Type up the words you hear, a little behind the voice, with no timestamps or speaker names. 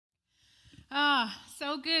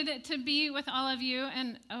So good to be with all of you.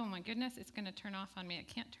 And oh my goodness, it's going to turn off on me. It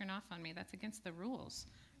can't turn off on me. That's against the rules,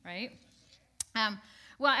 right?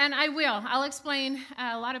 Well, and I will. I'll explain.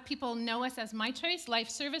 A lot of people know us as My Choice Life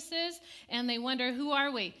Services, and they wonder, who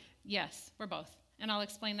are we? Yes, we're both. And I'll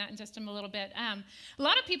explain that in just a little bit. A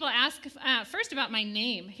lot of people ask first about my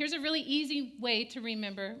name. Here's a really easy way to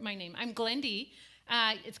remember my name. I'm Glendy.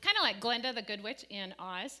 It's kind of like Glenda the Good Witch in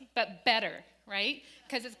Oz, but better, right?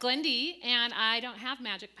 Because it's Glendy, and I don't have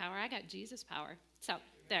magic power. I got Jesus power. So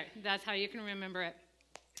there, that's how you can remember it.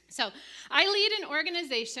 So I lead an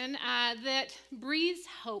organization that breathes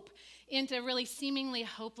hope into really seemingly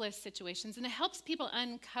hopeless situations, and it helps people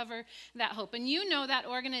uncover that hope. And you know that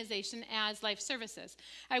organization as Life Services.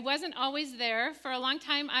 I wasn't always there. For a long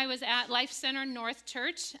time, I was at Life Center North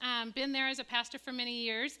Church, been there as a pastor for many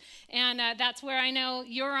years, and that's where I know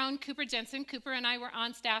your own Cooper Jensen. Cooper and I were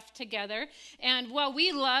on staff together, and while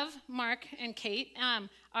we love Mark and Kate,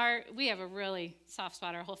 we have a really soft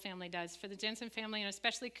spot, our whole family does, for the Jensen family, and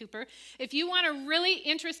especially Cooper. If you want a really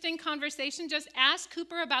interesting conversation, just ask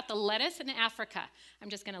Cooper about the lettuce in Africa. I'm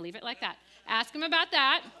just going to leave it like that. Ask him about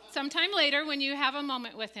that sometime later when you have a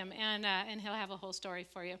moment with him, and he'll have a whole story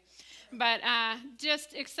for you. But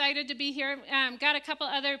just excited to be here. Got a couple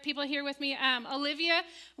other people here with me. Olivia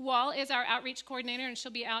Wall is our outreach coordinator, and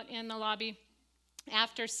she'll be out in the lobby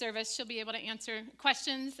after service. She'll be able to answer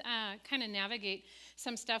questions, kind of navigate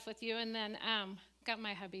some stuff with you. And then got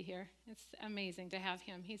my hubby here. It's amazing to have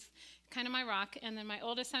him. He's kind of my rock. And then my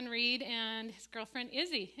oldest son, Reed, and his girlfriend,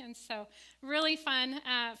 Izzy. And so really fun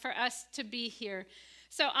for us to be here.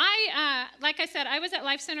 So like I said, I was at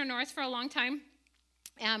Life Center North for a long time.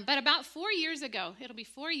 But about 4 years ago, it'll be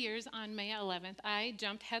 4 years on May 11th, I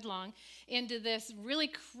jumped headlong into this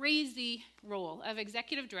really crazy role of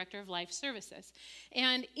Executive Director of Life Services.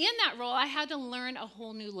 And in that role, I had to learn a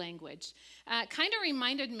whole new language. Kind of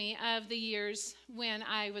reminded me of the years when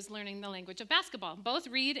I was learning the language of basketball. Both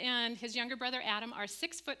Reed and his younger brother, Adam, are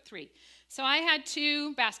 6'3". So I had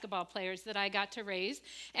two basketball players that I got to raise,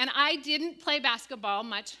 and I didn't play basketball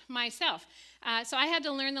much myself. So I had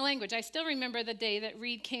to learn the language. I still remember the day that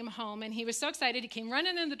Reed came home, and he was so excited. He came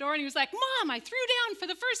running in the door, and he was like, "Mom, I threw down for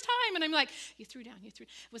the first time." And I'm like, "You threw down?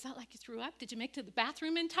 Was that like you threw up? Did you make it to the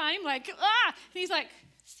bathroom in time?" Like, ah! And he's like,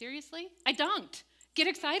 "Seriously? I dunked. Get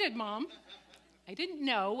excited, Mom." I didn't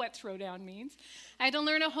know what throw down means. I had to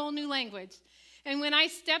learn a whole new language. And when I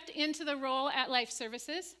stepped into the role at Life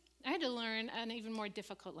Services, I had to learn an even more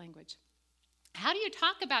difficult language. How do you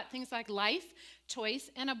talk about things like life,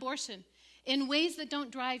 choice, and abortion in ways that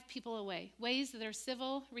don't drive people away, ways that are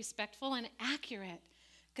civil, respectful, and accurate?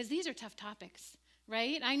 Because these are tough topics,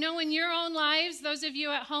 right? I know in your own lives, those of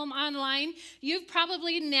you at home online, you've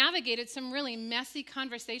probably navigated some really messy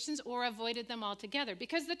conversations or avoided them altogether,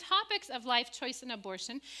 because the topics of life, choice, and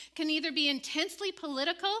abortion can either be intensely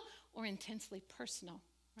political or intensely personal,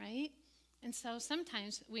 right? And so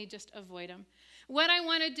sometimes we just avoid them. What I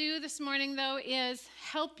want to do this morning, though, is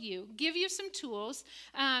help you, give you some tools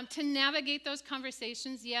to navigate those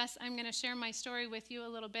conversations. Yes, I'm going to share my story with you a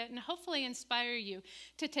little bit and hopefully inspire you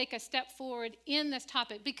to take a step forward in this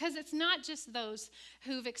topic, because it's not just those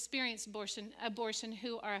who've experienced abortion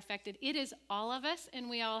who are affected. It is all of us, and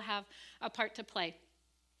we all have a part to play.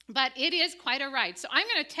 But it is quite a ride. So I'm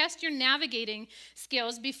going to test your navigating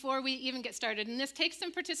skills before we even get started. And this takes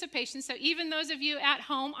some participation. So even those of you at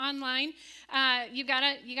home online, you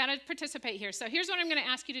gotta participate here. So here's what I'm going to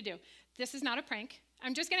ask you to do. This is not a prank.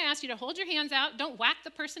 I'm just going to ask you to hold your hands out. Don't whack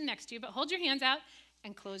the person next to you, but hold your hands out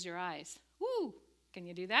and close your eyes. Woo! Can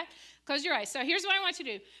you do that? Close your eyes. So here's what I want you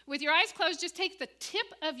to do. With your eyes closed, just take the tip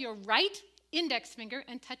of your right index finger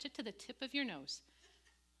and touch it to the tip of your nose.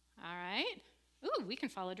 All right? Ooh, we can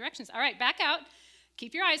follow directions. All right, back out.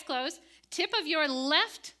 Keep your eyes closed. Tip of your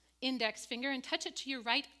left index finger and touch it to your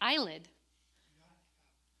right eyelid.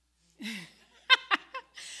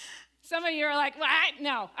 Some of you are like, what?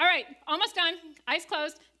 No. All right, almost done. Eyes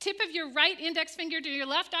closed. Tip of your right index finger to your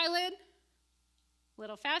left eyelid. A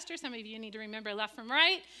little faster. Some of you need to remember left from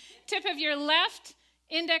right. Tip of your left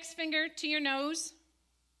index finger to your nose.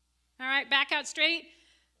 All right, back out straight.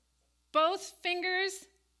 Both fingers,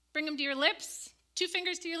 bring them to your lips. 2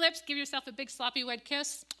 fingers to your lips. Give yourself a big sloppy wet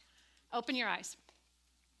kiss. Open your eyes.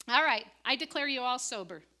 All right. I declare you all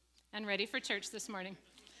sober and ready for church this morning.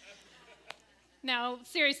 Now,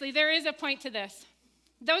 seriously, there is a point to this.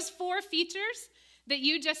 Those 4 features that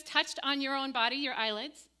you just touched on your own body, your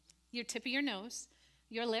eyelids, your tip of your nose,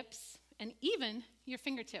 your lips, and even your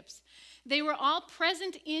fingertips, they were all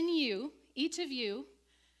present in you, each of you,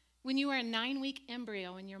 when you were a 9-week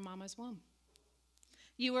embryo in your mama's womb.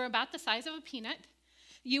 You were about the size of a peanut.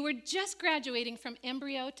 You were just graduating from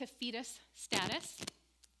embryo to fetus status.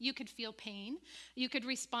 You could feel pain. You could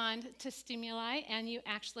respond to stimuli, and you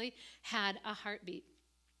actually had a heartbeat.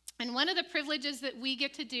 And one of the privileges that we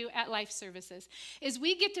get to do at Life Services is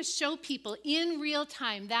we get to show people in real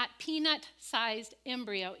time that peanut-sized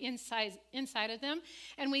embryo inside of them,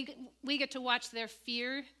 and we get to watch their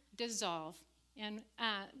fear dissolve, and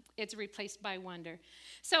it's replaced by wonder.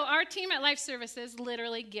 So our team at Life Services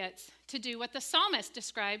literally gets to do what the psalmist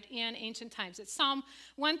described in ancient times. It's Psalm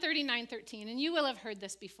 139:13, and you will have heard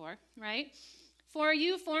this before, right? For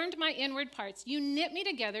you formed my inward parts. You knit me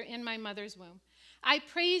together in my mother's womb. I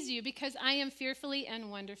praise you because I am fearfully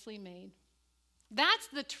and wonderfully made. That's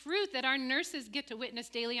the truth that our nurses get to witness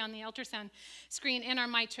daily on the ultrasound screen in our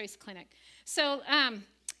My Choice clinic. So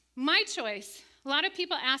My Choice, a lot of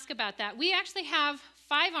people ask about that. We actually have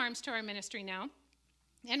 5 arms to our ministry now,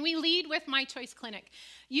 and we lead with My Choice Clinic.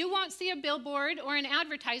 You won't see a billboard or an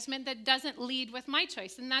advertisement that doesn't lead with My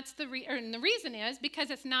Choice, and that's the reason is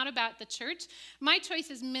because it's not about the church. My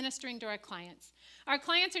Choice is ministering to our clients. Our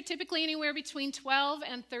clients are typically anywhere between 12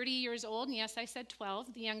 and 30 years old, and yes, I said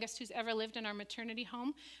 12. The youngest who's ever lived in our maternity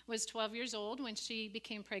home was 12 years old when she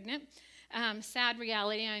became pregnant. Sad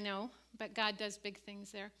reality, I know, but God does big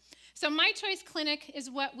things there. So My Choice Clinic is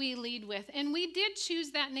what we lead with, and we did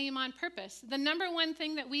choose that name on purpose. The number one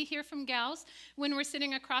thing that we hear from gals when we're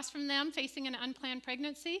sitting across from them facing an unplanned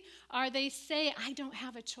pregnancy are they say, I don't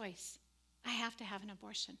have a choice. I have to have an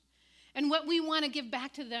abortion. And what we want to give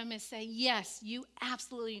back to them is say, yes, you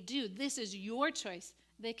absolutely do. This is your choice.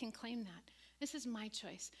 They can claim that. This is my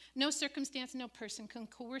choice. No circumstance, no person can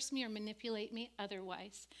coerce me or manipulate me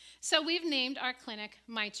otherwise. So we've named our clinic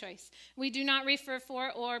My Choice. We do not refer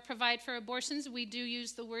for or provide for abortions. We do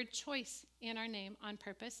use the word choice in our name on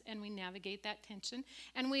purpose, and we navigate that tension.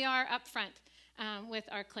 And we are upfront with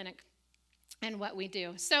our clinic and what we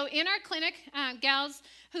do. So in our clinic, gals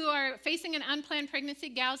who are facing an unplanned pregnancy,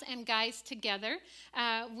 gals and guys together,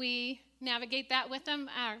 we navigate that with them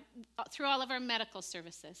through all of our medical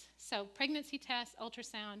services. So pregnancy tests,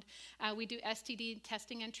 ultrasound, we do STD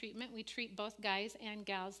testing and treatment. We treat both guys and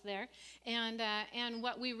gals there. And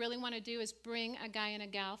what we really want to do is bring a guy and a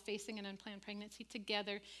gal facing an unplanned pregnancy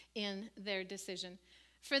together in their decision.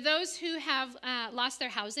 For those who have lost their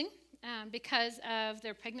housing because of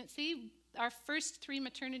their pregnancy, our first 3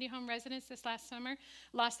 maternity home residents this last summer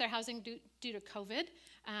lost their housing due to COVID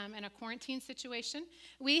and a quarantine situation.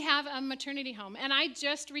 We have a maternity home, and I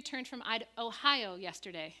just returned from Ohio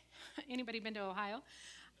yesterday. Anybody been to Ohio?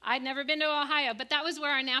 I'd never been to Ohio, but that was where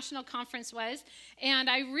our national conference was, and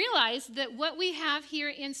I realized that what we have here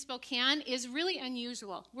in Spokane is really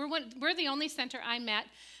unusual. We're the only center I met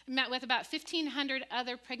with about 1,500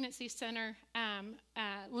 other pregnancy center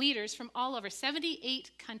leaders from all over 78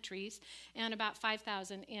 countries and about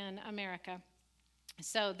 5,000 in America.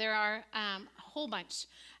 So there are a whole bunch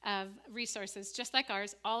of resources just like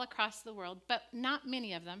ours all across the world, but not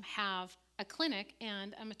many of them have a clinic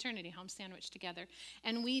and a maternity home sandwiched together,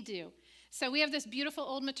 and we do. So we have this beautiful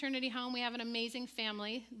old maternity home. We have an amazing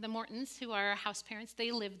family, the Mortons, who are our house parents. They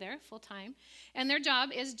live there full time, and their job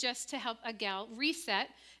is just to help a gal reset,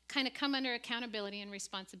 kind of come under accountability and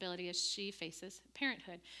responsibility as she faces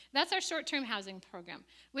parenthood. That's our short-term housing program.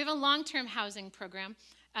 We have a long-term housing program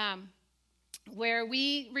where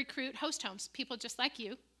we recruit host homes, people just like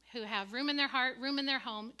you, who have room in their heart, room in their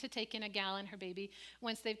home to take in a gal and her baby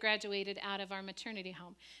once they've graduated out of our maternity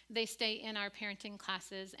home. They stay in our parenting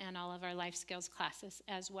classes and all of our life skills classes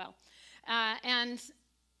as well. And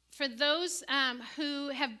for those who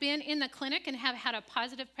have been in the clinic and have had a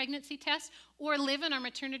positive pregnancy test or live in our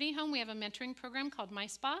maternity home, we have a mentoring program called My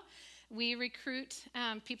Spa. We recruit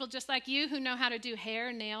people just like you who know how to do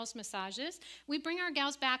hair, nails, massages. We bring our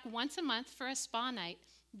gals back once a month for a spa night.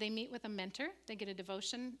 They meet with a mentor, they get a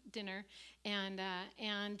devotion dinner, and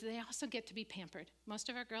they also get to be pampered. Most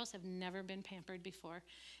of our girls have never been pampered before,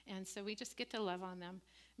 and so we just get to love on them,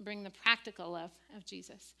 bring the practical love of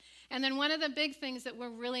Jesus. And then one of the big things that we're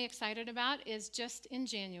really excited about is just in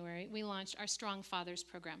January, we launched our Strong Fathers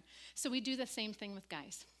program. So we do the same thing with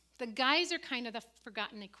guys. The guys are kind of the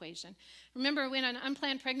forgotten equation. Remember, when an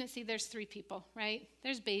unplanned pregnancy, there's 3 people, right?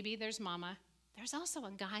 There's baby, there's mama. There's also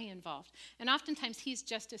a guy involved, and oftentimes he's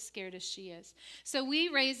just as scared as she is. So we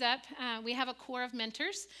raise up, we have a core of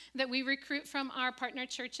mentors that we recruit from our partner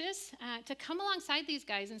churches to come alongside these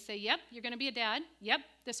guys and say, yep, you're going to be a dad. Yep,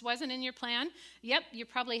 this wasn't in your plan. Yep, you're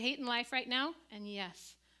probably hating life right now. And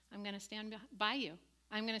yes, I'm going to stand by you.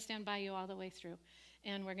 I'm going to stand by you all the way through,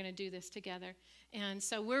 and we're going to do this together. And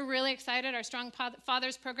so we're really excited. Our Strong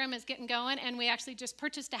Fathers program is getting going, and we actually just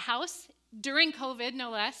purchased a house during COVID, no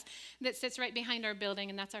less, that sits right behind our building,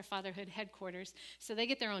 and that's our fatherhood headquarters. So they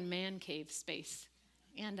get their own man cave space.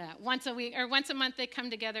 And once a week or once a month, they come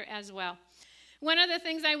together as well. One of the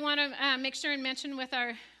things I want to make sure and mention with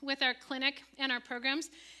our clinic and our programs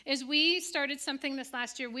is we started something this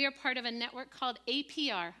last year. We are part of a network called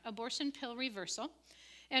APR, Abortion Pill Reversal.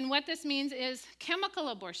 And what this means is chemical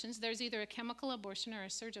abortions. There's either a chemical abortion or a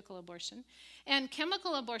surgical abortion. And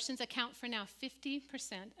chemical abortions account for now 50%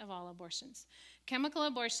 of all abortions. Chemical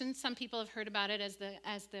abortion, some people have heard about it as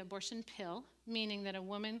the abortion pill, meaning that a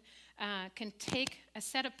woman can take a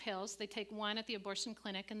set of pills. They take one at the abortion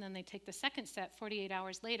clinic, and then they take the second set 48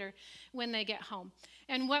 hours later when they get home.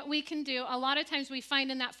 And what we can do, a lot of times we find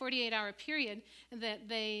in that 48-hour period that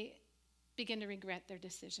they begin to regret their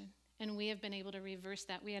decision. And we have been able to reverse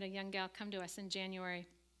that. We had a young gal come to us in January.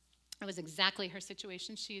 It was exactly her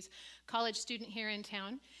situation. She's a college student here in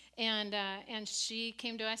town. And she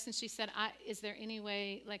came to us and she said, is there any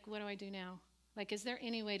way, like, what do I do now? Like, is there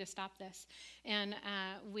any way to stop this? And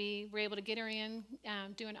we were able to get her in,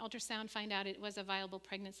 do an ultrasound, find out it was a viable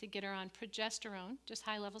pregnancy, get her on progesterone, just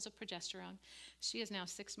high levels of progesterone. She is now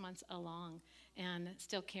 6 months along and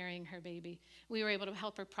still carrying her baby. We were able to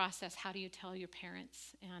help her process how do you tell your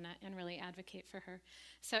parents and really advocate for her.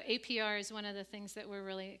 So APR is one of the things that we're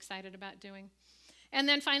really excited about doing. And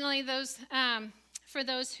then finally, for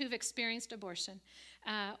those who've experienced abortion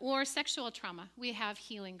or sexual trauma, we have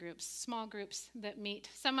healing groups, small groups that meet.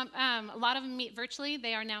 A lot of them meet virtually.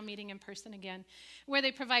 They are now meeting in person again, where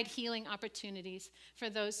they provide healing opportunities for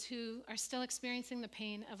those who are still experiencing the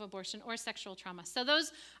pain of abortion or sexual trauma. So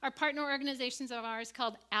those are partner organizations of ours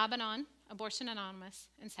called Ab-Anon, Abortion Anonymous,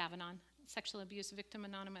 and Savanon, Sexual Abuse Victim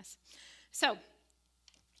Anonymous. So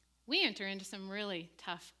we enter into some really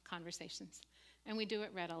tough conversations, and we do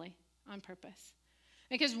it readily on purpose.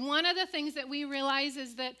 Because one of the things that we realize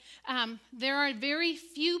is that there are very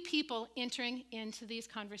few people entering into these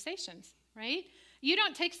conversations, right? You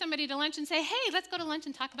don't take somebody to lunch and say, hey, let's go to lunch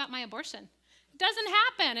and talk about my abortion. It doesn't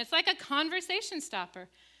happen. It's like a conversation stopper.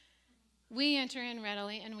 We enter in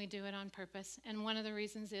readily, and we do it on purpose. And one of the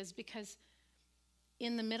reasons is because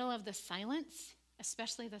in the middle of the silence,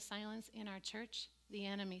 especially the silence in our church, the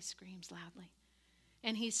enemy screams loudly.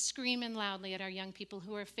 And he's screaming loudly at our young people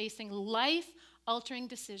who are facing life-altering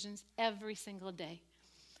decisions every single day.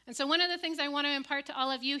 And so one of the things I want to impart to all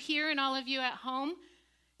of you here and all of you at home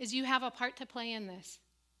is you have a part to play in this.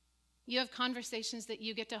 You have conversations that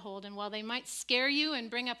you get to hold, and while they might scare you and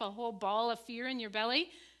bring up a whole ball of fear in your belly,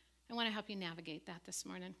 I want to help you navigate that this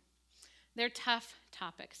morning. They're tough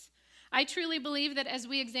topics. I truly believe that as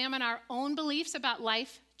we examine our own beliefs about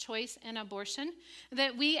life, choice, and abortion,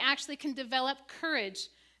 that we actually can develop courage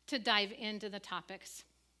to dive into the topics.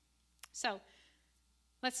 So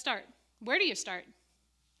let's start. Where do you start?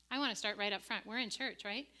 I want to start right up front. We're in church,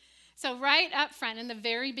 right? So right up front in the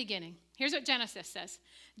very beginning, here's what Genesis says.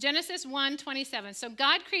 Genesis 1:27. So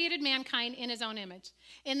God created mankind in his own image.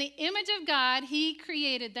 In the image of God, he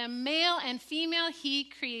created them. Male and female, he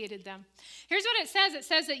created them. Here's what it says. It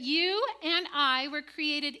says that you and I were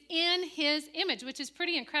created in his image, which is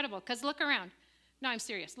pretty incredible because look around. No, I'm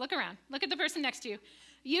serious. Look around. Look at the person next to you.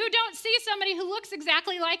 You don't see somebody who looks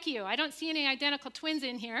exactly like you. I don't see any identical twins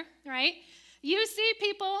in here, right? You see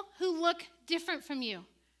people who look different from you.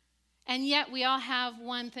 And yet we all have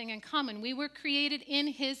one thing in common. We were created in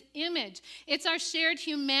his image. It's our shared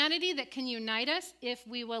humanity that can unite us if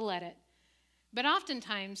we will let it. But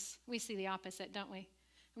oftentimes we see the opposite, don't we?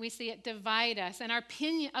 We see it divide us, and our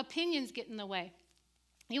opinions get in the way.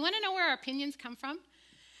 You want to know where our opinions come from?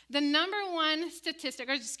 The number one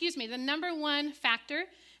factor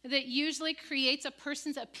that usually creates a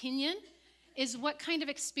person's opinion is what kind of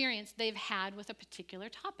experience they've had with a particular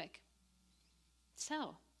topic.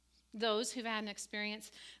 So, those who've had an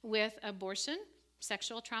experience with abortion,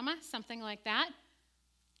 sexual trauma, something like that,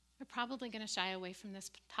 are probably going to shy away from this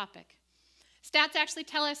topic. Stats actually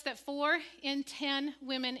tell us that 4 in 10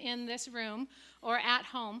 women in this room or at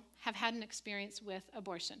home have had an experience with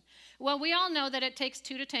abortion. Well, we all know that it takes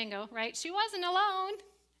 2 to tango, right? She wasn't alone.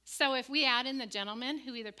 So if we add in the gentleman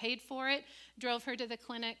who either paid for it, drove her to the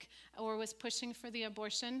clinic, or was pushing for the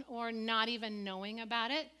abortion, or not even knowing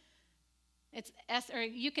about it,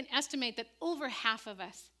 you can estimate that over half of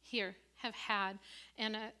us here have had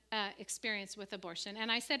an experience with abortion.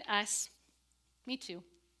 And I said us. Me too.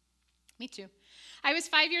 Me too. I was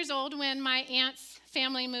 5 years old when my aunt's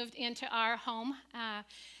family moved into our home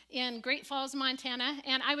in Great Falls, Montana.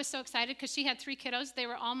 And I was so excited because she had 3 kiddos. They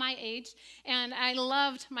were all my age. And I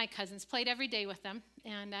loved my cousins, played every day with them,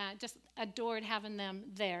 and just adored having them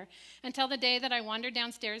there. Until the day that I wandered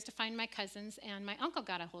downstairs to find my cousins, and my uncle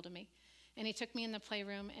got a hold of me. and he took me in the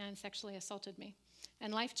playroom and sexually assaulted me.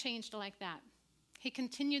 And life changed like that. He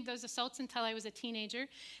continued those assaults until I was a teenager,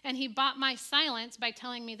 and he bought my silence by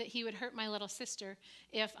telling me that he would hurt my little sister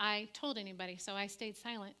if I told anybody, so I stayed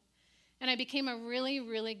silent. And I became a really,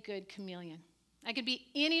 really good chameleon. I could be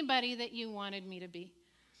anybody that you wanted me to be.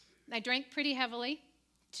 I drank pretty heavily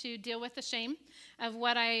to deal with the shame of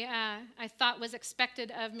what I thought was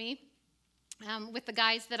expected of me with the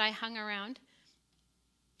guys that I hung around.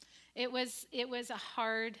 It was a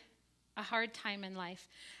hard time in life.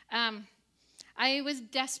 I was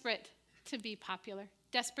desperate to be popular,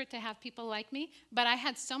 desperate to have people like me, but I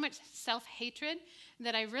had so much self-hatred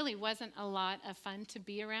that I really wasn't a lot of fun to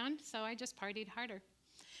be around, so I just partied harder.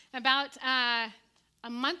 About a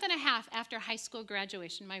month and a half after high school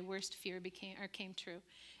graduation, my worst fear came true,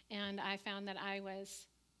 and I found that I was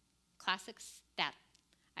classic stat.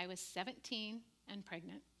 I was 17 and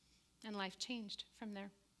pregnant, and life changed from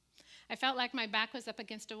there. I felt like my back was up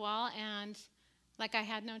against a wall and like I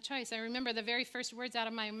had no choice. I remember the very first words out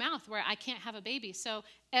of my mouth were, I can't have a baby. So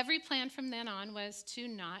every plan from then on was to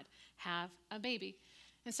not have a baby.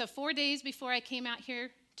 And so 4 days before I came out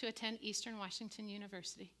here to attend Eastern Washington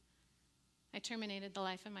University, I terminated the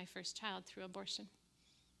life of my first child through abortion.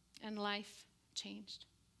 And life changed.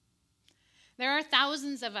 There are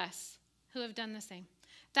thousands of us who have done the same.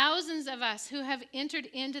 Thousands of us who have entered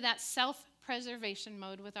into that self-preservation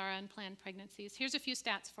mode with our unplanned pregnancies. Here's a few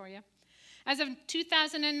stats for you. As of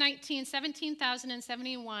 2019,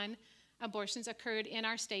 17,071 abortions occurred in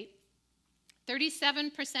our state.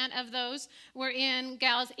 37% of those were in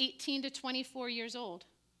gals 18 to 24 years old,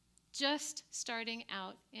 just starting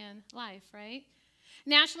out in life, right?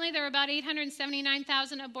 Nationally, there were about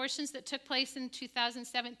 879,000 abortions that took place in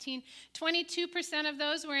 2017. 22% of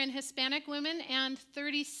those were in Hispanic women, and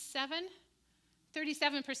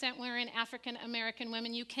 37% were in African American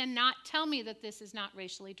women. You cannot tell me that this is not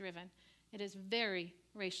racially driven. It is very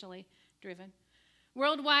racially driven.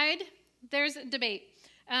 Worldwide, there's a debate.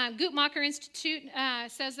 Guttmacher Institute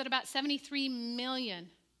says that about 73 million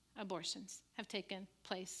abortions have taken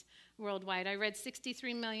place worldwide. I read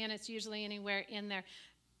 63 million. It's usually anywhere in there.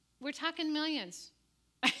 We're talking millions.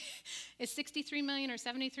 Is 63 million or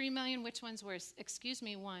 73 million? Which one's worse? Excuse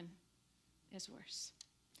me, one is worse.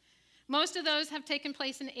 Most of those have taken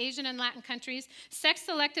place in Asian and Latin countries.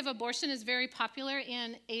 Sex-selective abortion is very popular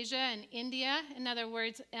in Asia and India. In other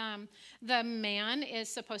words, the man is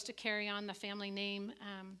supposed to carry on the family name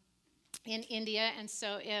in India, and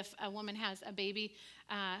so if a woman has a baby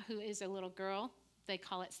who is a little girl, they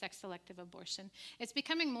call it sex-selective abortion. It's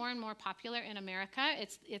becoming more and more popular in America.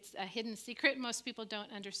 It's a hidden secret. Most people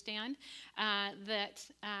don't understand that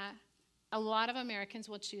a lot of Americans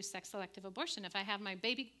will choose sex-selective abortion. If I have my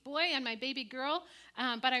baby boy and my baby girl,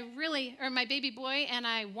 or my baby boy and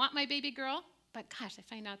I want my baby girl, but gosh, I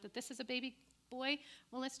find out that this is a baby boy,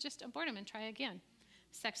 well, let's just abort him and try again.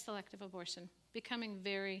 Sex-selective abortion, becoming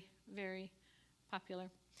very, very popular.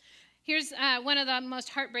 Here's one of the most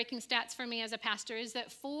heartbreaking stats for me as a pastor is that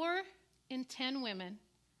 4 in 10 women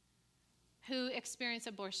who experience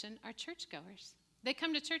abortion are churchgoers. They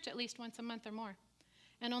come to church at least once a month or more.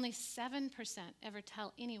 And only 7% ever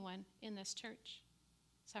tell anyone in this church.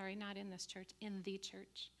 Sorry, not in this church, in the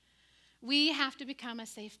church. We have to become a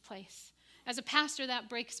safe place. As a pastor, that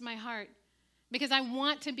breaks my heart because I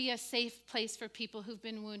want to be a safe place for people who've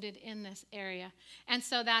been wounded in this area. And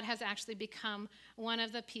so that has actually become one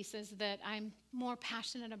of the pieces that I'm more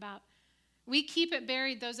passionate about. We keep it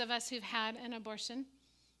buried, those of us who've had an abortion.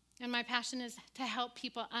 And my passion is to help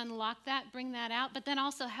people unlock that, bring that out, but then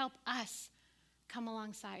also help us come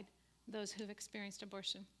alongside those who've experienced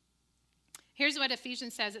abortion. Here's what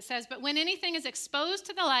Ephesians says. It says, but when anything is exposed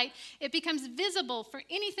to the light, it becomes visible. For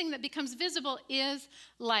anything that becomes visible is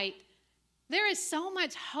light. There is so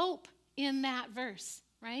much hope in that verse,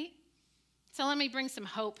 right? So let me bring some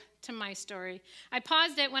hope to my story. I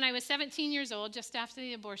paused it when I was 17 years old, just after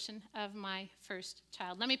the abortion of my first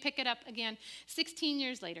child. Let me pick it up again 16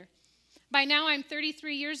 years later. By now, I'm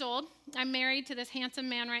 33 years old. I'm married to this handsome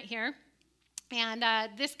man right here. And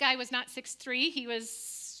this guy was not 6'3". He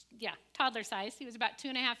was, toddler size. He was about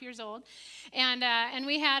 2.5 years old. And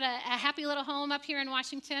we had a happy little home up here in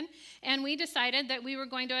Washington. And we decided that we were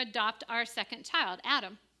going to adopt our second child,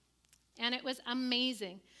 Adam. And it was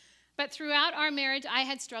amazing. But throughout our marriage, I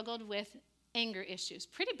had struggled with anger issues,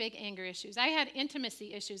 pretty big anger issues. I had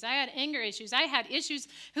intimacy issues. I had anger issues. I had issues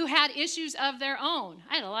who had issues of their own.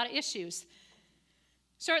 I had a lot of issues.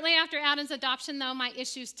 Shortly after Adam's adoption, though, my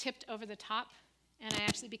issues tipped over the top. And I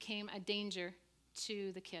actually became a danger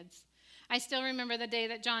to the kids. I still remember the day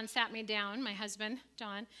that John sat me down, my husband,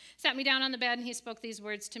 John, sat me down on the bed, and he spoke these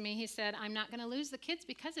words to me. He said, I'm not going to lose the kids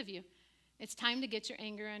because of you. It's time to get your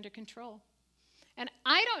anger under control. And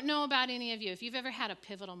I don't know about any of you, if you've ever had a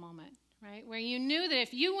pivotal moment, right, where you knew that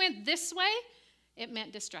if you went this way, it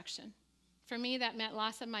meant destruction. For me, that meant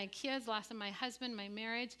loss of my kids, loss of my husband, my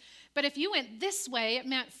marriage. But if you went this way, it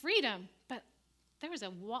meant freedom. But there was a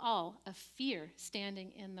wall of fear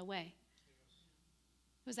standing in the way.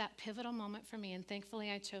 It was that pivotal moment for me, and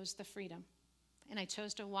thankfully I chose the freedom. And I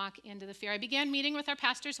chose to walk into the fear. I began meeting with our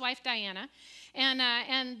pastor's wife, Diana.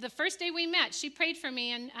 And the first day we met, she prayed for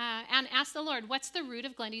me and asked the Lord, what's the root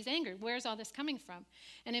of Glendy's anger? Where's all this coming from?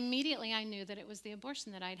 And immediately I knew that it was the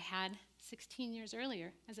abortion that I'd had 16 years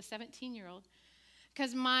earlier as a 17-year-old.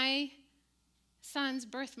 Because my son's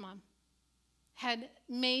birth mom had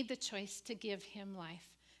made the choice to give him life,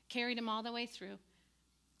 carried him all the way through.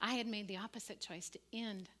 I had made the opposite choice to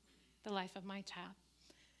end the life of my child.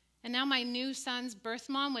 And now my new son's birth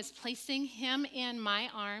mom was placing him in my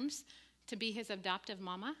arms to be his adoptive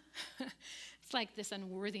mama. It's like this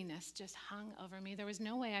unworthiness just hung over me. There was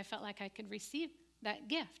no way I felt like I could receive that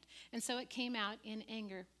gift. And so it came out in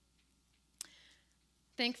anger.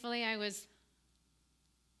 Thankfully, I was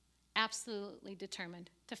absolutely determined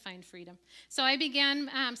to find freedom. So I began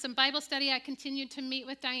some Bible study. I continued to meet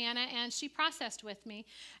with Diana, and she processed with me.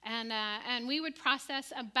 And we would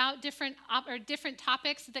process about different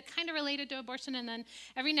topics that kind of related to abortion, and then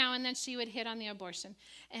every now and then she would hit on the abortion.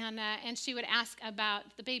 And she would ask about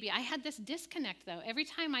the baby. I had this disconnect, though. Every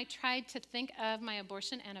time I tried to think of my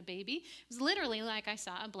abortion and a baby, it was literally like I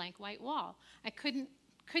saw a blank white wall. I couldn't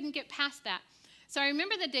get past that. So I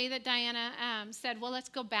remember the day that Diana said, well, let's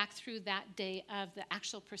go back through that day of the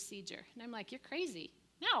actual procedure. And I'm like, you're crazy.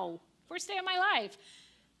 No, first day of my life.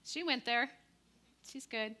 She went there. She's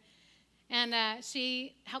good. And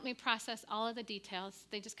she helped me process all of the details.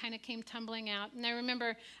 They just kind of came tumbling out. And I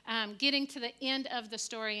remember getting to the end of the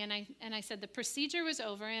story, and I said the procedure was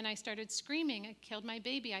over, and I started screaming, I killed my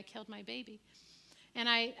baby, I killed my baby. And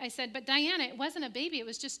I said, but Diana, it wasn't a baby. It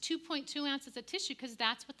was just 2.2 ounces of tissue, because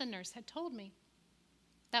that's what the nurse had told me.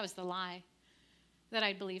 That was the lie that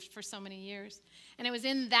I believed for so many years. And it was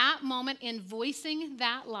in that moment, in voicing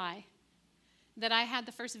that lie, that I had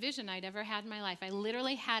the first vision I'd ever had in my life. I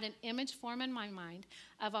literally had an image form in my mind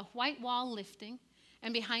of a white wall lifting,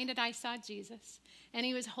 and behind it I saw Jesus. And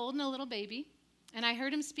he was holding a little baby, and I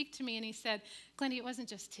heard him speak to me, and he said, Glendy, it wasn't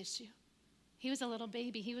just tissue. He was a little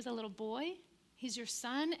baby. He was a little boy. He's your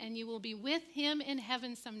son, and you will be with him in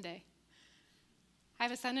heaven someday. I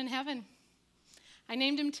have a son in heaven. I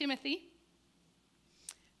named him Timothy.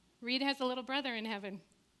 Reed has a little brother in heaven,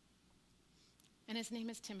 and his name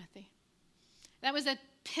is Timothy. That was a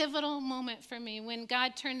pivotal moment for me when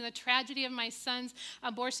God turned the tragedy of my son's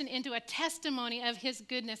abortion into a testimony of his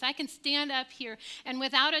goodness. I can stand up here and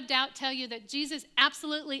without a doubt tell you that Jesus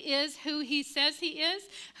absolutely is who he says he is,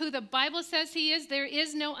 who the Bible says he is. There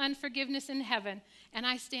is no unforgiveness in heaven, and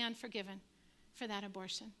I stand forgiven for that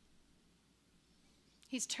abortion.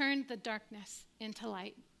 He's turned the darkness into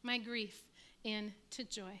light, my grief into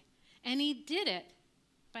joy. And he did it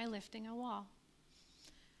by lifting a wall.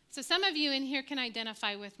 So some of you in here can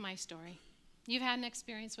identify with my story. You've had an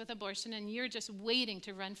experience with abortion, and you're just waiting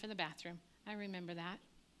to run for the bathroom. I remember that.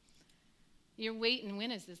 You're waiting,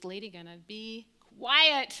 when is this lady going to be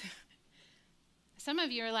quiet? Some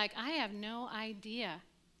of you are like, I have no idea,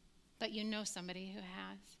 but you know somebody who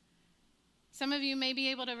has. Some of you may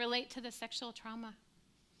be able to relate to the sexual trauma.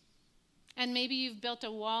 And maybe you've built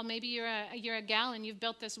a wall. Maybe you're a gal and you've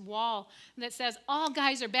built this wall that says, all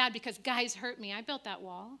guys are bad because guys hurt me. I built that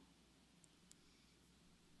wall.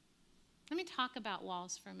 Let me talk about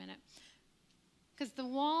walls for a minute. Because the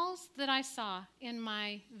walls that I saw in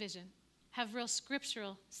my vision have real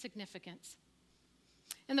scriptural significance.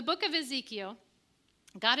 In the book of Ezekiel,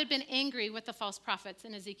 God had been angry with the false prophets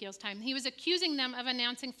in Ezekiel's time. He was accusing them of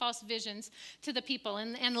announcing false visions to the people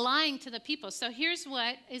and lying to the people. So here's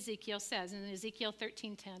what Ezekiel says in Ezekiel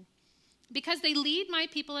 13:10. Because they lead my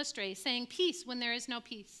people astray, saying peace when there is no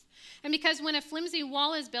peace. And because when a flimsy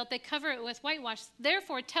wall is built, they cover it with whitewash.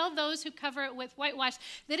 Therefore, tell those who cover it with whitewash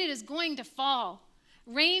that it is going to fall.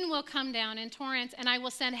 Rain will come down in torrents, and I will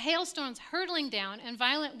send hailstones hurtling down, and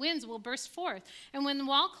violent winds will burst forth. And when the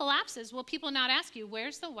wall collapses, will people not ask you,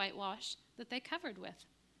 where's the whitewash that they covered with?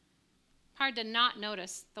 Hard to not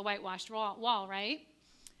notice the whitewashed wall, right?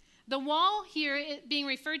 The wall here being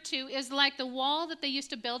referred to is like the wall that they used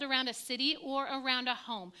to build around a city or around a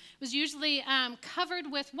home. It was usually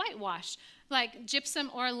covered with whitewash, like gypsum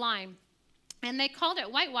or lime. And they called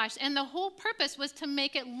it whitewash. And the whole purpose was to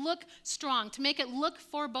make it look strong, to make it look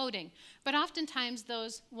foreboding. But oftentimes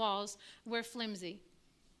those walls were flimsy.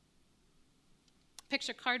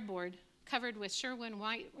 Picture cardboard covered with Sherwin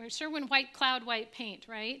White Cloud White paint,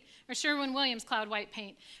 right? Or Sherwin-Williams Cloud White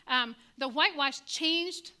paint. The whitewash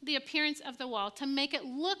changed the appearance of the wall to make it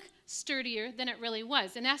look sturdier than it really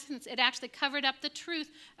was. In essence, it actually covered up the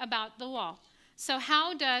truth about the wall. So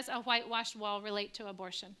how does a whitewashed wall relate to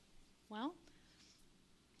abortion? Well,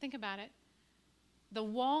 think about it. The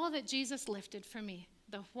wall that Jesus lifted for me,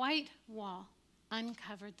 the white wall,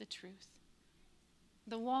 uncovered the truth.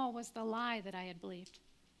 The wall was the lie that I had believed,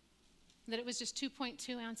 that it was just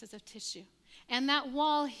 2.2 ounces of tissue. And that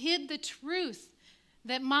wall hid the truth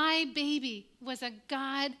that my baby was a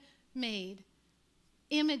God-made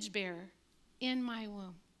image bearer in my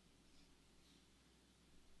womb.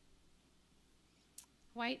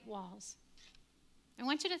 White walls. I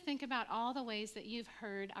want you to think about all the ways that you've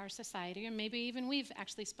heard our society, or maybe even we've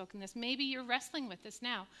actually spoken this. Maybe you're wrestling with this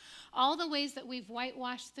now. All the ways that we've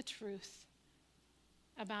whitewashed the truth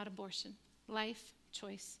about abortion, life,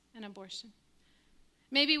 choice, and abortion.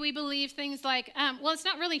 Maybe we believe things like, well, it's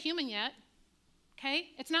not really human yet, okay?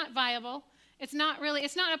 It's not viable. It's not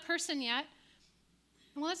a person yet.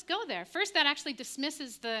 Well, let's go there. First, that actually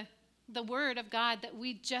dismisses the word of God that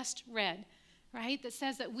we just read, right? That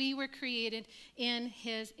says that we were created in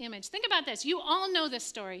his image. Think about this. You all know this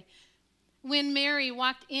story. When Mary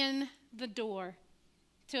walked in the door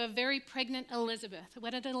to a very pregnant Elizabeth,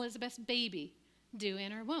 what did Elizabeth's baby do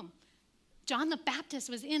in her womb? John the Baptist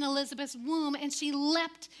was in Elizabeth's womb, and she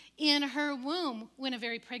leapt in her womb when a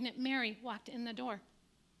very pregnant Mary walked in the door.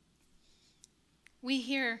 We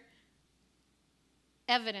hear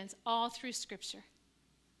evidence all through Scripture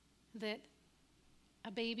that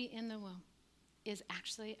a baby in the womb is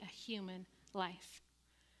actually a human life.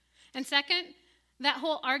 And second, that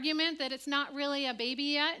whole argument that it's not really a baby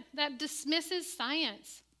yet, that dismisses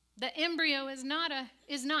science. The embryo is not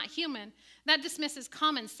human. That dismisses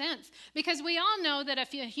common sense, because we all know that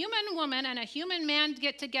if a human woman and a human man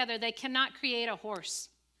get together, they cannot create a horse.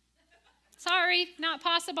 Sorry, not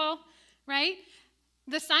possible, right?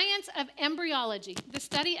 The science of embryology, the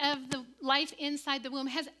study of the life inside the womb,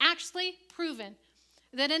 has actually proven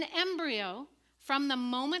that an embryo from the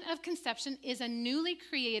moment of conception is a newly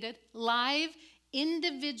created, live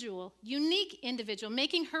individual, unique individual,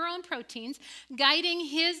 making her own proteins, guiding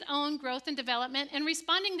his own growth and development, and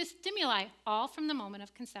responding to stimuli, all from the moment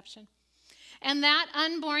of conception. And that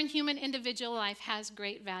unborn human individual life has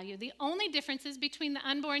great value. The only differences between the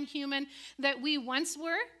unborn human that we once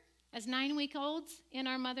were as 9-week-olds in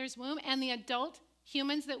our mother's womb and the adult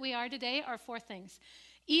humans that we are today are 4 things,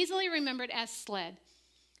 easily remembered as SLED.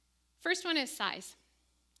 First one is size.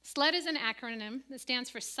 SLED is an acronym that stands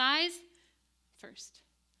for size first.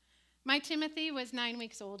 My Timothy was 9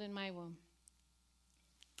 weeks old in my womb.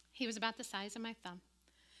 He was about the size of my thumb.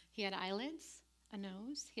 He had eyelids, a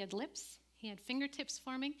nose, he had lips, he had fingertips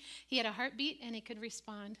forming, he had a heartbeat, and he could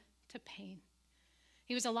respond to pain.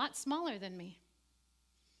 He was a lot smaller than me,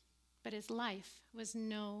 but his life was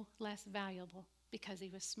no less valuable because he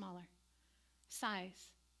was smaller. Size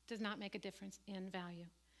does not make a difference in value.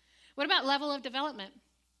 What about level of development?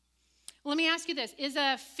 Well, let me ask you this. Is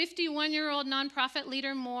a 51-year-old nonprofit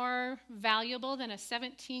leader more valuable than a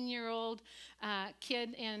 17-year-old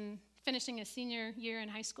kid finishing a senior year in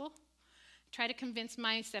high school? Try to convince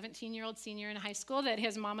my 17-year-old senior in high school that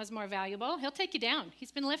his mama's more valuable. He'll take you down.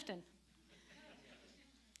 He's been lifting.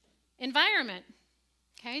 Environment.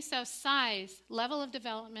 Okay, so size, level of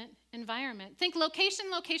development, environment. Think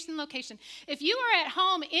location, location, location. If you are at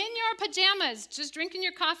home in your pajamas, just drinking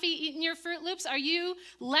your coffee, eating your Fruit Loops, are you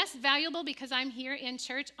less valuable because I'm here in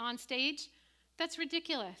church on stage? That's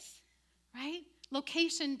ridiculous, right?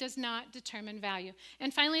 Location does not determine value.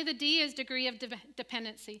 And finally, the D is degree of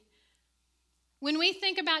dependency. When we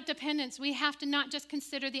think about dependence, we have to not just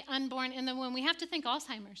consider the unborn in the womb. We have to think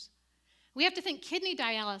Alzheimer's. We have to think kidney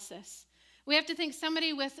dialysis. We have to think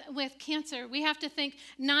somebody with cancer. We have to think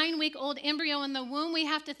 9-week-old embryo in the womb. We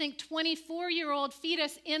have to think 24-year-old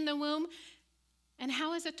fetus in the womb. And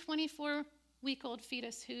how is a 24-week-old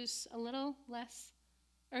fetus who's a little less,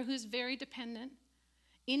 or who's very dependent,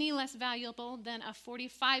 any less valuable than a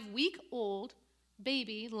 45-week-old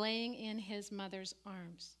baby laying in his mother's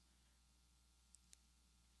arms?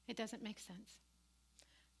 It doesn't make sense.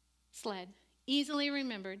 SLED, easily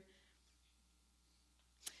remembered.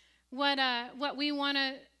 What we want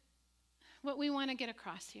to get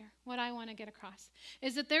across here, what I want to get across,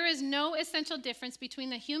 is that there is no essential difference between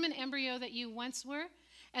the human embryo that you once were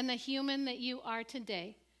and the human that you are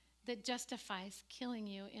today that justifies killing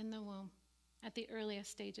you in the womb. at the earliest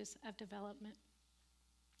stages of development.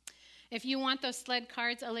 If you want those SLED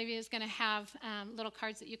cards, Olivia is going to have little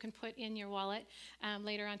cards that you can put in your wallet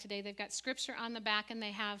later on today. They've got scripture on the back, and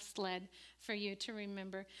they have SLED for you to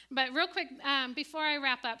remember. But real quick, before I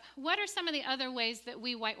wrap up, what are some of the other ways that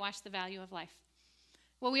we whitewash the value of life?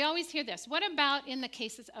 Well, we always hear this. What about in the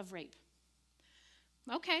cases of rape?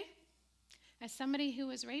 Okay. As somebody who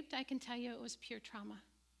was raped, I can tell you it was pure trauma.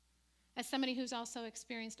 As somebody who's also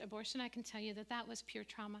experienced abortion, I can tell you that that was pure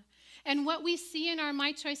trauma. And what we see in our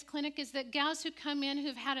My Choice Clinic is that gals who come in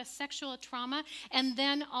who've had a sexual trauma and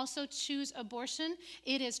then also choose abortion,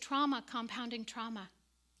 it is trauma compounding trauma.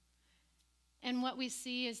 And what we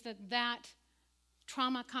see is that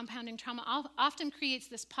trauma compounding trauma often creates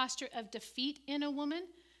this posture of defeat in a woman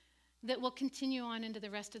that will continue on into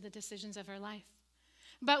the rest of the decisions of her life.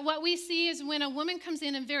 But what we see is when a woman comes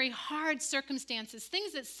in very hard circumstances,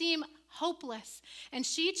 things that seem hopeless, and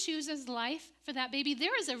she chooses life for that baby,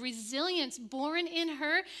 there is a resilience born in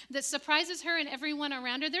her that surprises her and everyone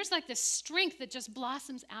around her. There's like this strength that just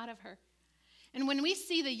blossoms out of her. And when we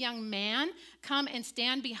see the young man come and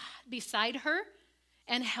stand beside her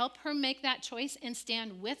and help her make that choice and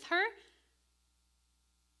stand with her,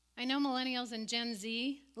 I know millennials and Gen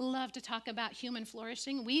Z love to talk about human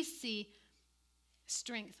flourishing. We see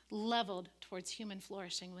strength leveled towards human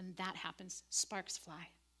flourishing. When that happens, sparks fly.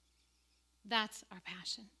 That's our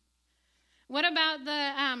passion. What about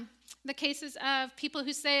the cases of people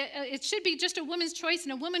who say it should be just a woman's choice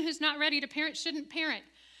and a woman who's not ready to parent shouldn't parent?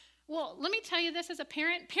 Well, let me tell you this as a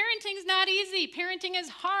parent. Parenting's not easy. Parenting is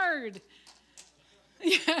hard.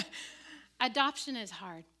 Adoption is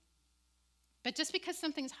hard. But just because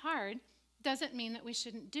something's hard doesn't mean that we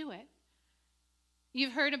shouldn't do it.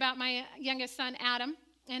 You've heard about my youngest son, Adam,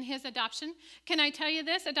 and his adoption. Can I tell you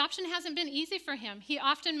this? Adoption hasn't been easy for him. He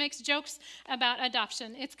often makes jokes about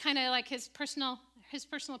adoption. It's kind of like his personal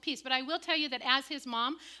piece. But I will tell you that as his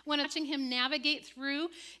mom, when watching him navigate through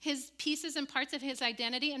his pieces and parts of his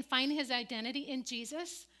identity and find his identity in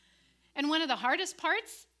Jesus, and one of the hardest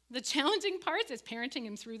parts, the challenging parts, is parenting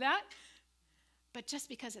him through that. But just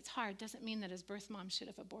because it's hard doesn't mean that his birth mom should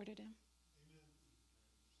have aborted him.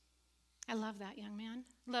 I love that young man.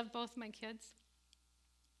 Love both my kids.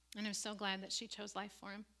 And I'm so glad that she chose life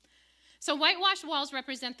for him. So whitewashed walls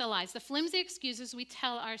represent the lies, the flimsy excuses we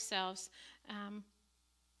tell ourselves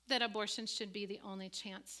that abortion should be the only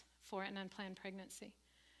chance for an unplanned pregnancy.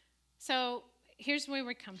 So here's where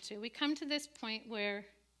we come to. We come to this point where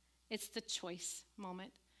it's the choice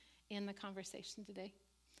moment in the conversation today.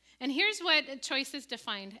 And here's what choice is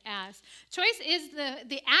defined as. Choice is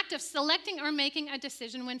the act of selecting or making a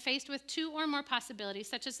decision when faced with two or more possibilities,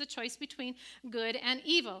 such as the choice between good and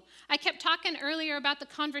evil. I kept talking earlier about the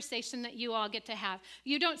conversation that you all get to have.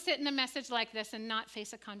 You don't sit in a message like this and not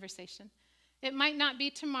face a conversation. It might not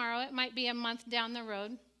be tomorrow. It might be a month down the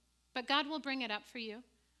road. But God will bring it up for you.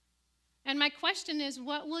 And my question is,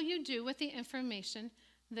 what will you do with the information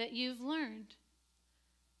that you've learned?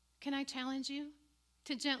 Can I challenge you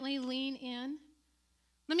to gently lean in?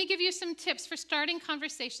 Let me give you some tips for starting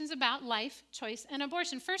conversations about life, choice, and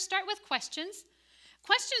abortion. First, start with questions.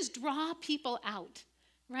 Questions draw people out,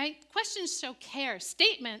 right? Questions show care.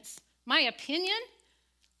 Statements, my opinion,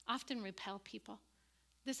 often repel people.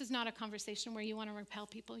 This is not a conversation where you want to repel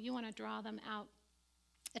people. You want to draw them out.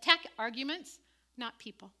 Attack arguments, not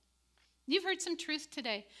people. You've heard some truth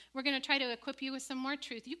today. We're going to try to equip you with some more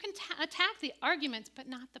truth. You can attack the arguments, but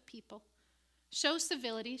not the people. Show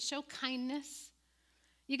civility, show kindness.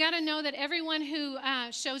 You got to know that everyone who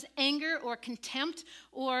shows anger or contempt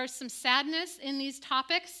or some sadness in these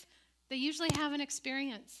topics, they usually have an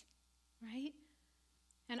experience, right?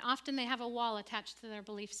 And often they have a wall attached to their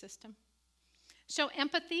belief system. Show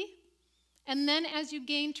empathy, and then as you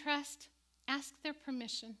gain trust, ask their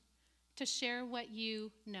permission to share what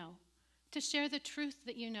you know, to share the truth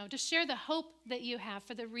that you know, to share the hope that you have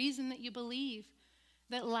for the reason that you believe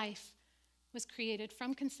that life was created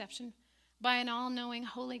from conception by an all-knowing,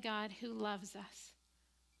 holy God who loves us.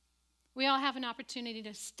 We all have an opportunity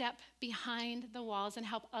to step behind the walls and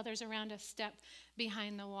help others around us step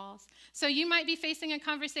behind the walls. So you might be facing a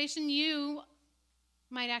conversation. You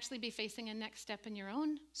might actually be facing a next step in your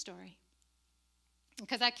own story.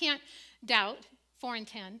 Because I can't doubt, 4 in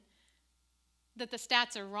 10, that the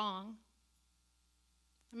stats are wrong.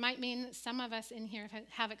 It might mean that some of us in here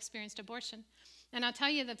have experienced abortion. And I'll tell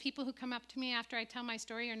you, the people who come up to me after I tell my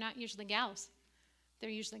story are not usually gals. They're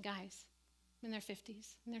usually guys in their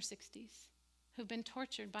 50s, in their 60s, who've been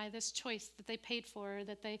tortured by this choice that they paid for, or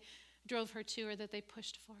that they drove her to, or that they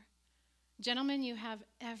pushed for. Gentlemen, you have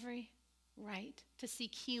every right to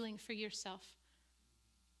seek healing for yourself.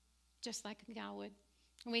 just like a gal would.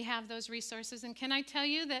 We have those resources. And can I tell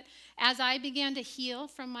you that as I began to heal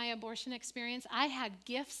from my abortion experience, I had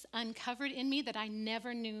gifts uncovered in me that I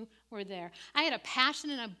never knew were there. I had a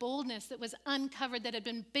passion and a boldness that was uncovered that had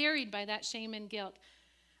been buried by that shame and guilt.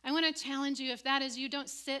 I want to challenge you, if that is you, don't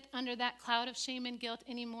sit under that cloud of shame and guilt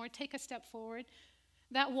anymore. Take a step forward.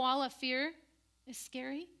 That wall of fear is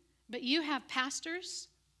scary, but you have pastors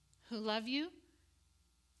who love you.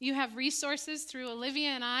 You have resources through Olivia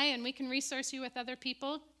and I, and we can resource you with other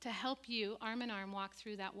people to help you arm in arm walk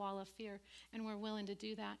through that wall of fear, and we're willing to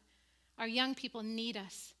do that. Our young people need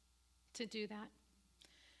us to do that.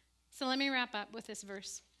 So let me wrap up with this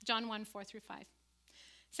verse, John 1, 4 through 5. It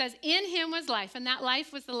says, in him was life, and that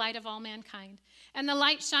life was the light of all mankind. And the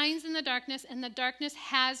light shines in the darkness, and the darkness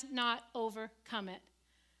has not overcome it.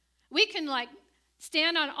 We can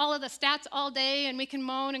stand on all of the stats all day, and we can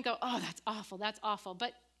moan and go, oh, that's awful, that's awful.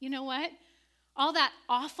 But you know what? All that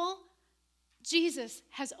awful, Jesus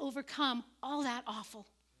has overcome all that awful.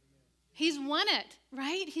 He's won it,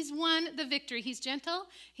 right? He's won the victory. He's gentle,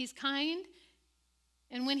 he's kind,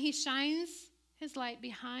 and when he shines his light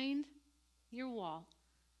behind your wall,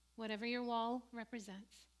 whatever your wall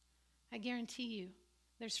represents, I guarantee you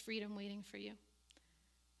there's freedom waiting for you.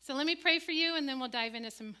 So let me pray for you, and then we'll dive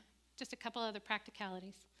into just a couple other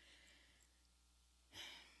practicalities.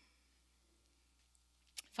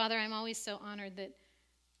 Father, I'm always so honored that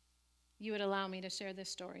you would allow me to share this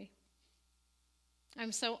story.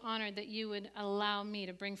 I'm so honored that you would allow me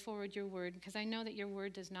to bring forward your word, because I know that your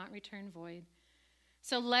word does not return void.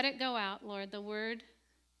 So let it go out, Lord, the word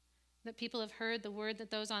that people have heard, the word that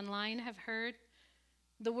those online have heard,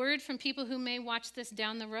 the word from people who may watch this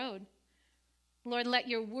down the road. Lord, let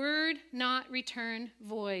your word not return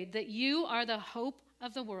void, that you are the hope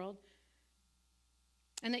of the world,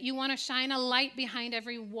 and that you want to shine a light behind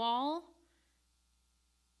every wall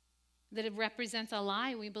that it represents a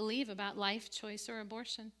lie we believe about life, choice, or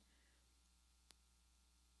abortion.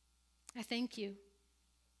 I thank you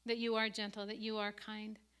that you are gentle, that you are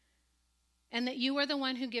kind, and that you are the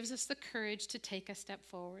one who gives us the courage to take a step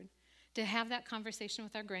forward, to have that conversation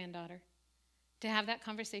with our granddaughter, to have that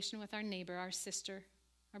conversation with our neighbor, our sister,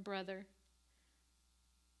 our brother,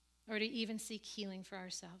 or to even seek healing for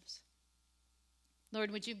ourselves. Lord,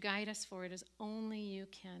 would you guide us forward as only you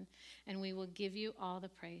can, and we will give you all the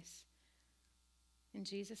praise. In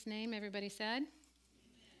Jesus' name, everybody said?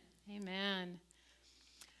 Amen. Amen.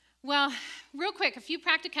 Well, real quick, a few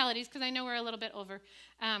practicalities, because I know we're a little bit over.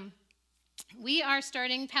 We are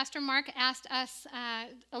starting, Pastor Mark asked us,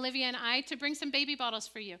 Olivia and I, to bring some baby bottles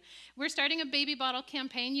for you. We're starting a baby bottle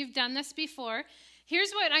campaign. You've done this before.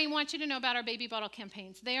 Here's what I want you to know about our baby bottle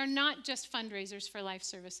campaigns. They are not just fundraisers for life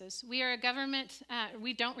services. We are a government,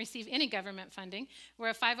 we don't receive any government funding. We're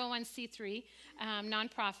a 501c3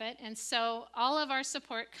 nonprofit, and so all of our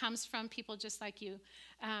support comes from people just like you.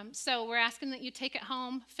 So we're asking that you take it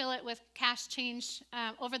home, fill it with cash change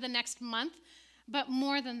over the next month. But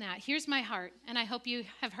more than that, here's my heart, and I hope you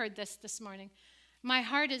have heard this morning. My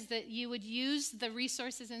heart is that you would use the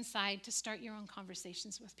resources inside to start your own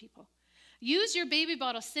conversations with people. Use your baby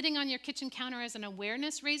bottle sitting on your kitchen counter as an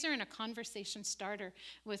awareness raiser and a conversation starter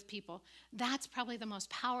with people. That's probably the most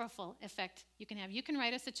powerful effect you can have. You can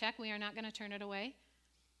write us a check. We are not going to turn it away.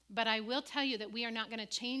 But I will tell you that we are not going to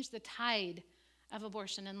change the tide of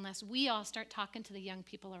abortion unless we all start talking to the young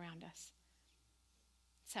people around us.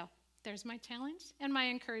 So there's my challenge and my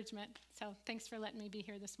encouragement. So thanks for letting me be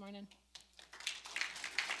here this morning.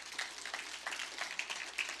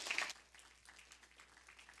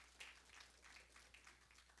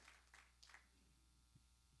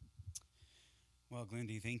 Well,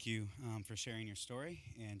 Glendy, thank you for sharing your story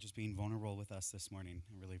and just being vulnerable with us this morning.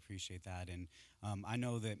 I really appreciate that. And I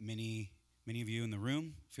know that many of you in the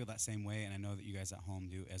room feel that same way, and I know that you guys at home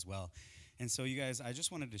do as well. And so, you guys, I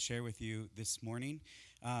just wanted to share with you this morning,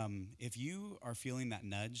 if you are feeling that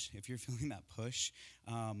nudge, if you're feeling that push,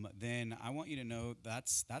 then I want you to know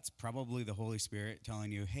that's probably the Holy Spirit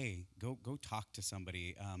telling you, hey, go talk to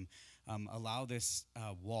somebody. Allow this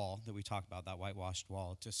wall that we talked about, that whitewashed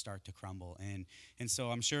wall, to start to crumble. And so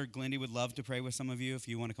I'm sure Glendy would love to pray with some of you. If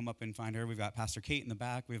you want to come up and find her, we've got Pastor Kate in the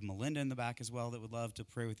back. We have Melinda in the back as well that would love to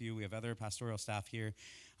pray with you. We have other pastoral staff here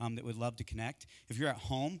that would love to connect. If you're at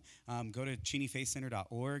home, go to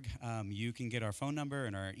cheneyfaithcenter.org. You can get our phone number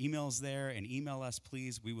and our emails there, and email us,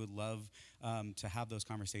 please. We would love to have those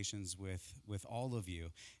conversations with all of you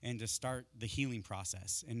and to start the healing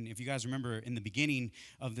process. And if you guys remember, in the beginning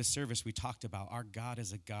of this service, we talked about our God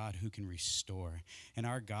is a God who can restore, and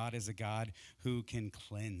our God is a God who can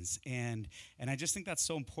cleanse. And I just think that's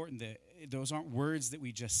so important, that those aren't words that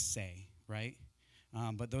we just say, right?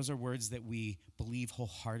 But those are words that we believe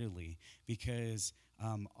wholeheartedly because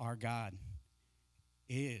our God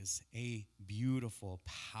is a beautiful,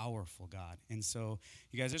 powerful God. And so,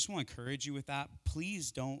 you guys, I just want to encourage you with that.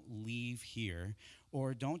 Please don't leave here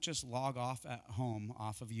or don't just log off at home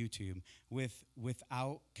off of YouTube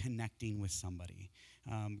without connecting with somebody.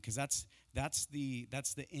 Because that's the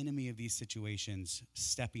enemy of these situations,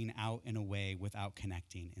 stepping out and away without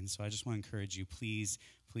connecting. And so I just want to encourage you, please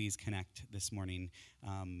connect this morning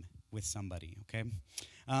with somebody, okay?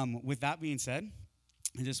 With that being said,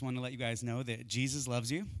 I just want to let you guys know that Jesus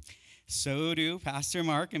loves you. So do Pastor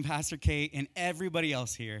Mark and Pastor Kate and everybody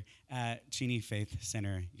else here at Cheney Faith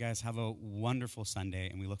Center. You guys have a wonderful Sunday,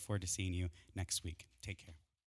 and we look forward to seeing you next week. Take care.